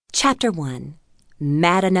Chapter 1.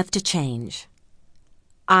 Mad Enough to Change.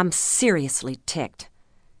 I'm seriously ticked,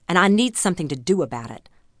 and I need something to do about it.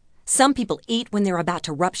 Some people eat when they're about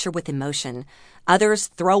to rupture with emotion. Others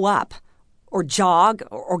throw up, or jog,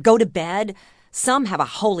 or go to bed. Some have a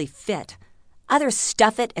holy fit. Others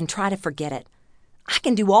stuff it and try to forget it. I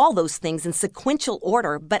can do all those things in sequential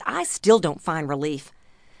order, but I still don't find relief.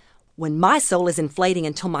 When my soul is inflating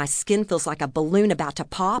until my skin feels like a balloon about to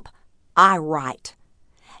pop, I write.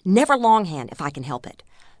 Never longhand if I can help it.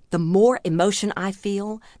 The more emotion I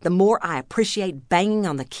feel, the more I appreciate banging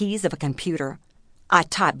on the keys of a computer. I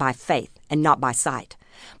type by faith and not by sight.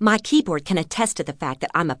 My keyboard can attest to the fact that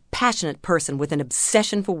I'm a passionate person with an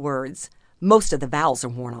obsession for words. Most of the vowels are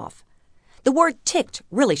worn off. The word ticked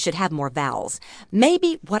really should have more vowels.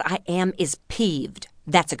 Maybe what I am is peeved.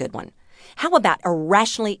 That's a good one. How about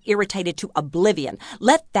irrationally irritated to oblivion?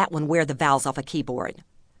 Let that one wear the vowels off a keyboard.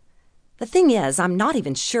 The thing is, I'm not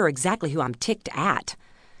even sure exactly who I'm ticked at.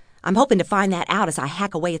 I'm hoping to find that out as I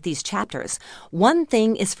hack away at these chapters. One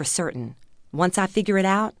thing is for certain. Once I figure it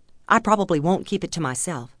out, I probably won't keep it to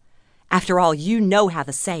myself. After all, you know how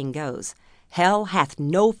the saying goes. Hell hath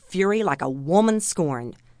no fury like a woman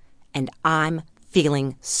scorned. And I'm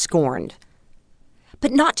feeling scorned.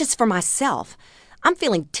 But not just for myself. I'm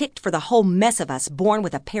feeling ticked for the whole mess of us born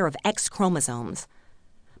with a pair of X chromosomes.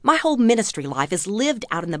 My whole ministry life is lived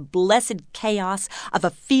out in the blessed chaos of a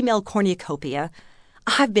female cornucopia.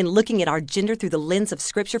 I've been looking at our gender through the lens of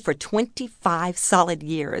Scripture for 25 solid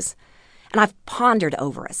years. And I've pondered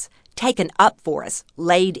over us, taken up for us,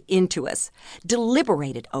 laid into us,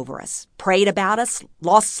 deliberated over us, prayed about us,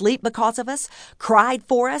 lost sleep because of us, cried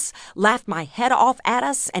for us, laughed my head off at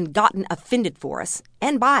us, and gotten offended for us,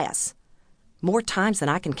 and by us. More times than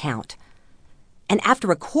I can count. And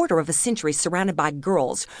after a quarter of a century surrounded by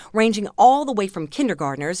girls, ranging all the way from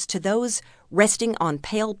kindergartners to those resting on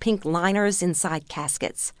pale pink liners inside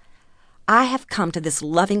caskets, I have come to this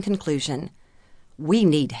loving conclusion. We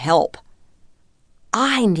need help.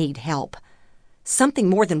 I need help. Something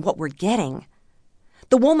more than what we're getting.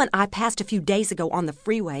 The woman I passed a few days ago on the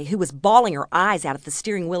freeway who was bawling her eyes out at the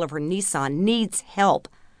steering wheel of her Nissan needs help.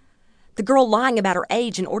 The girl lying about her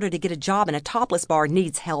age in order to get a job in a topless bar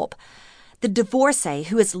needs help. The divorcee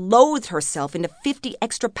who has loathed herself into 50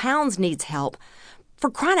 extra pounds needs help. For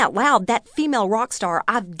crying out loud, that female rock star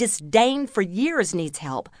I've disdained for years needs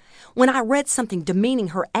help. When I read something demeaning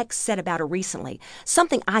her ex said about her recently,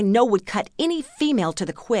 something I know would cut any female to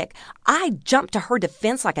the quick, I jumped to her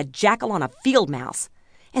defense like a jackal on a field mouse,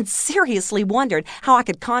 and seriously wondered how I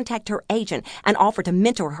could contact her agent and offer to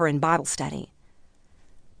mentor her in Bible study.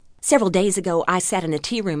 Several days ago, I sat in a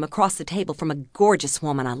tea room across the table from a gorgeous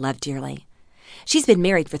woman I love dearly. She's been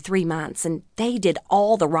married for 3 months, and they did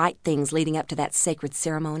all the right things leading up to that sacred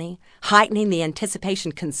ceremony, heightening the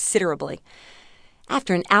anticipation considerably.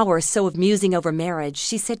 After an hour or so of musing over marriage,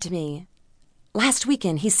 she said to me, "Last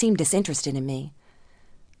weekend, he seemed disinterested in me.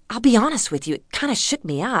 I'll be honest with you, it kind of shook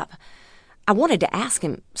me up. I wanted to ask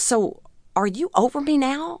him, so are you over me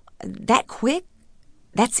now? That quick?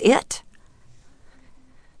 That's it?"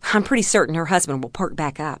 I'm pretty certain her husband will perk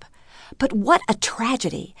back up. But what a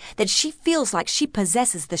tragedy that she feels like she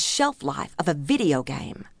possesses the shelf life of a video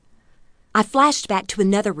game. I flashed back to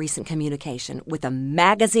another recent communication with a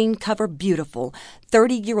magazine cover beautiful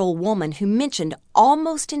 30-year-old woman who mentioned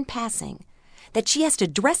almost in passing that she has to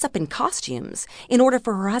dress up in costumes in order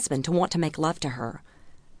for her husband to want to make love to her.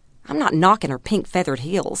 I'm not knocking her pink feathered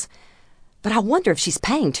heels, but I wonder if she's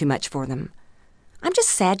paying too much for them. I'm just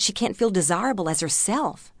sad she can't feel desirable as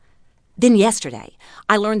herself. Then yesterday,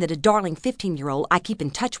 I learned that a darling 15-year-old I keep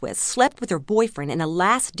in touch with slept with her boyfriend in a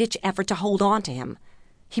last-ditch effort to hold on to him.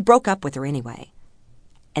 He broke up with her anyway.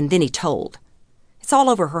 And then he told. It's all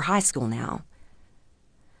over her high school now.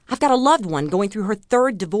 I've got a loved one going through her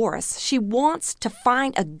 3rd divorce. She wants to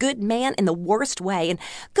find a good man in the worst way, and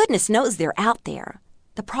goodness knows they're out there.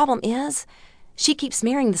 The problem is, she keeps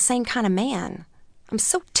marrying the same kind of man. I'm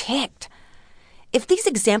so ticked. If these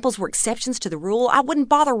examples were exceptions to the rule, I wouldn't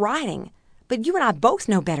bother writing. But you and I both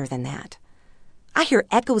know better than that. I hear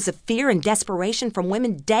echoes of fear and desperation from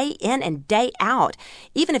women day in and day out,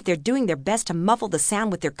 even if they're doing their best to muffle the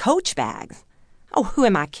sound with their Coach bags. Oh, who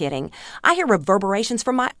am I kidding? I hear reverberations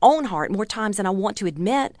from my own heart more times than I want to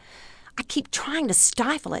admit. I keep trying to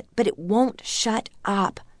stifle it, but it won't shut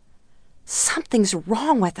up. Something's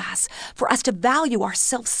wrong with us for us to value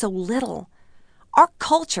ourselves so little. Our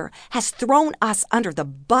culture has thrown us under the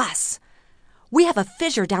bus. We have a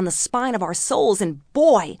fissure down the spine of our souls, and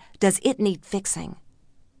boy, does it need fixing.